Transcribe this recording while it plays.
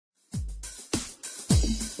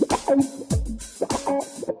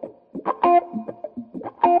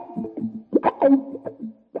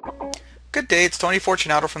Good day, it's Tony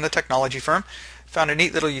Fortunato from the technology firm. Found a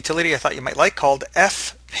neat little utility I thought you might like called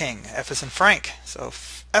Fping. F is in Frank, so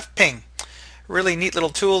Fping. Really neat little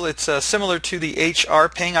tool. It's similar to the HR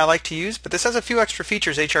ping I like to use, but this has a few extra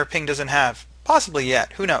features HR ping doesn't have. Possibly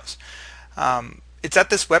yet, who knows. It's at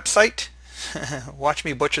this website. Watch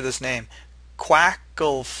me butcher this name.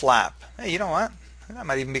 Quackleflap. Hey, you know what? That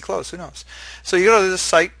might even be close, who knows. So you go to this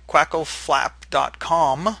site,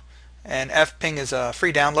 quackleflap.com, and Fping is a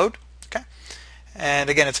free download. And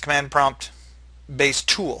again, it's a command prompt based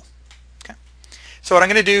tool. Okay. So what I'm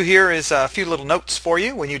going to do here is a few little notes for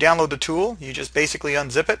you. When you download the tool, you just basically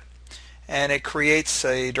unzip it and it creates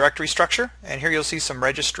a directory structure, and here you'll see some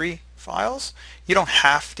registry files. You don't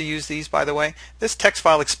have to use these, by the way. This text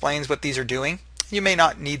file explains what these are doing. You may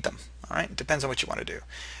not need them. All right, it depends on what you want to do.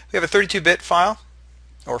 We have a 32-bit file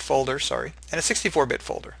or folder, sorry, and a 64-bit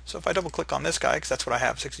folder. So if I double click on this guy, because that's what I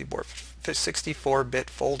have, 64-bit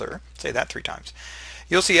folder, say that 3 times,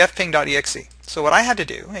 you'll see fping.exe. So what I had to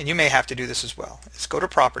do, and you may have to do this as well, is go to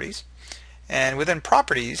Properties, and within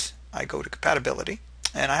Properties I go to Compatibility,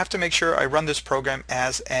 and I have to make sure I run this program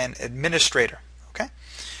as an administrator. Okay,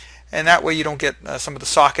 and that way you don't get some of the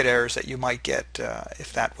socket errors that you might get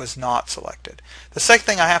if that was not selected. The second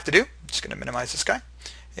thing I have to do, I'm just going to minimize this guy,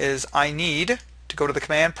 is I need to go to the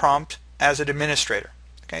command prompt as an administrator.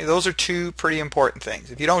 Okay, those are 2 pretty important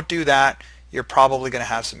things. If you don't do that, you're probably going to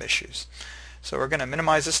have some issues. So we're going to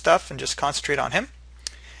minimize this stuff and just concentrate on him.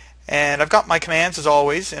 And I've got my commands as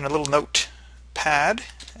always in a little notepad,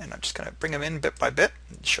 and I'm just going to bring them in bit by bit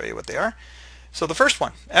and show you what they are. So the first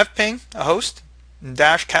one, fping a host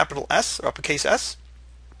dash capital S or uppercase S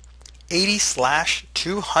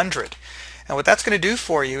 80/200. And what that's going to do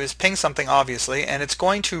for you is ping something, obviously, and it's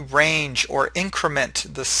going to range or increment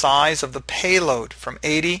the size of the payload from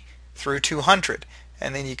 80 through 200.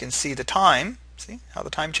 And then you can see the time, see how the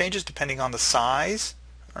time changes depending on the size.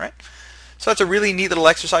 All right. So that's a really neat little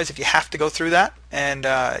exercise if you have to go through that, and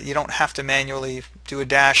you don't have to manually do a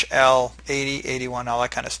dash L, 80, 81, all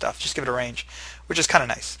that kind of stuff. Just give it a range, which is kind of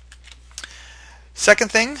nice.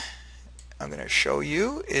 Second thing I'm going to show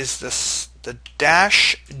you is the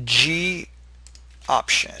dash G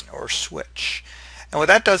option or switch, and what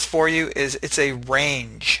that does for you is it's a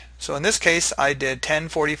range. So in this case I did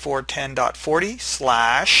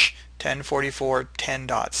 1044.10.40 /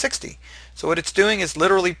 1044.10.60. so what it's doing is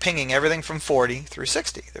literally pinging everything from 40 through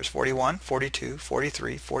 60. There's 41, 42,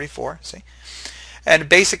 43, 44, see? And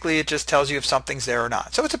basically it just tells you if something's there or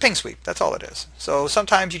not. So it's a ping sweep, that's all it is. So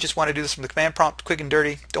sometimes you just want to do this from the command prompt, quick and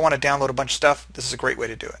dirty, don't want to download a bunch of stuff. This is a great way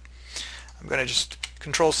to do it. I'm going to just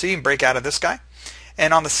Control C and break out of this guy.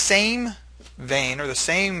 And on the same vein or the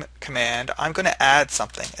same command, I'm going to add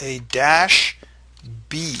something, a dash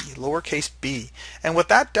B, lowercase b. And what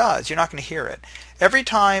that does, you're not going to hear it. Every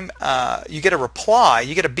time you get a reply,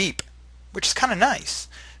 you get a beep, which is kind of nice.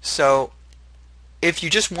 So if you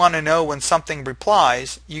just want to know when something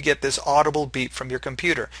replies, you get this audible beep from your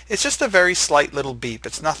computer. It's just a very slight little beep.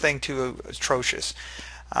 It's nothing too atrocious.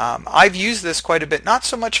 I've used this quite a bit, not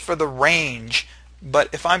so much for the range, but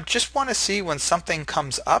if I just want to see when something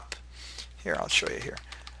comes up, here, I'll show you here.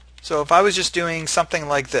 So if I was just doing something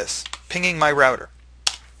like this, pinging my router,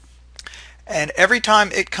 and every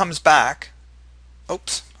time it comes back,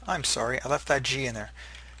 oops, I'm sorry, I left that G in there,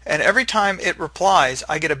 and every time it replies,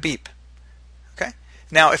 I get a beep. Okay.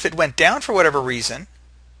 Now if it went down for whatever reason,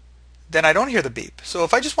 then I don't hear the beep. So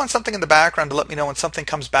if I just want something in the background to let me know when something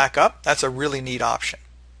comes back up, that's a really neat option.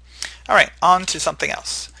 All right, on to something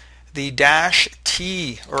else. The dash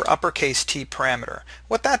T or uppercase T parameter.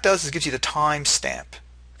 What that does is gives you the time stamp.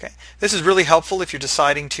 Okay. This is really helpful if you're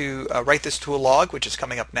deciding to write this to a log, which is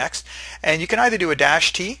coming up next. And you can either do a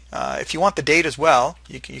dash T, if you want the date as well,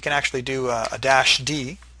 you can actually do a dash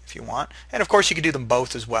D if you want. And of course you can do them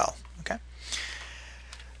both as well. Okay.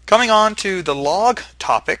 Coming on to the log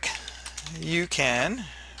topic, you can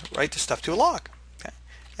write this stuff to a log. Okay.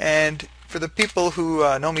 And for the people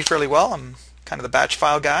who know me fairly well, I'm kind of the batch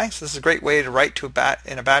file guy. So this is a great way to write to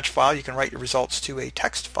in a batch file. You can write your results to a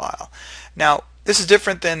text file. Now this is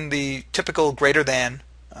different than the typical greater than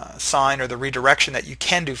sign or the redirection that you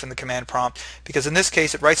can do from the command prompt, because in this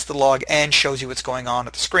case it writes the log and shows you what's going on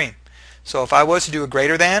at the screen. So if I was to do a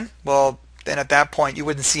greater than, well then at that point you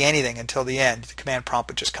wouldn't see anything until the end. The command prompt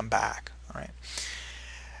would just come back. All right.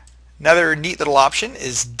 Another neat little option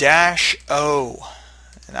is dash O.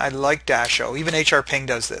 And I like dash O. Even HR Ping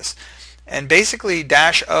does this. And basically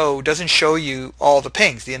dash O doesn't show you all the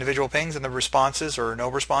pings, the individual pings and the responses or no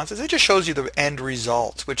responses. It just shows you the end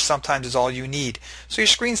results, which sometimes is all you need. So your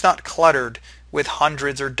screen's not cluttered with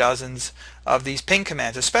hundreds or dozens of these ping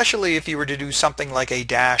commands, especially if you were to do something like a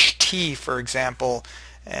dash T, for example,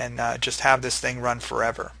 and just have this thing run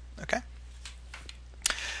forever. Okay.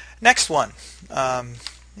 Next one. Yeah,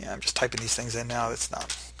 I'm just typing these things in now. It's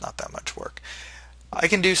not that much work. I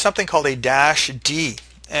can do something called a dash D.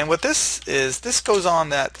 And what this is, this goes on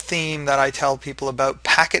that theme that I tell people about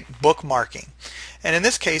packet bookmarking. And in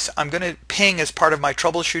this case, I'm going to ping as part of my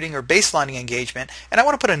troubleshooting or baselining engagement, and I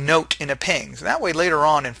want to put a note in a ping. So that way later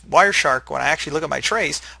on in Wireshark, when I actually look at my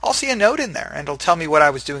trace, I'll see a note in there, and it'll tell me what I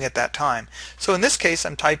was doing at that time. So in this case,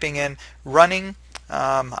 I'm typing in running,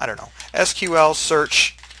 I don't know, SQL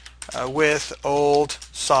search with old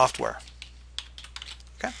software.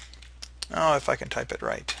 Okay. Oh, if I can type it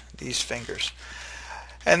right. These fingers.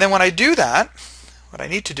 And then when I do that, what I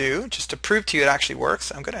need to do, just to prove to you it actually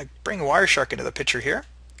works, I'm going to bring Wireshark into the picture here,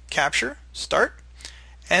 capture, start,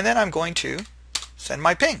 and then I'm going to send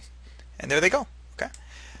my ping. And there they go. Okay.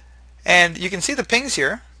 And you can see the pings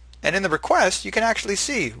here, and in the request you can actually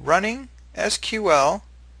see running SQL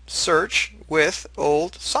search with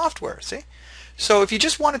old software. See? So if you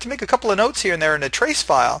just wanted to make a couple of notes here and there in a trace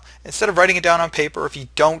file, instead of writing it down on paper, if you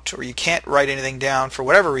don't or you can't write anything down for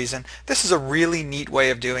whatever reason, this is a really neat way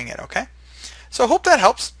of doing it, okay? So hope that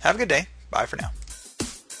helps. Have a good day. Bye for now.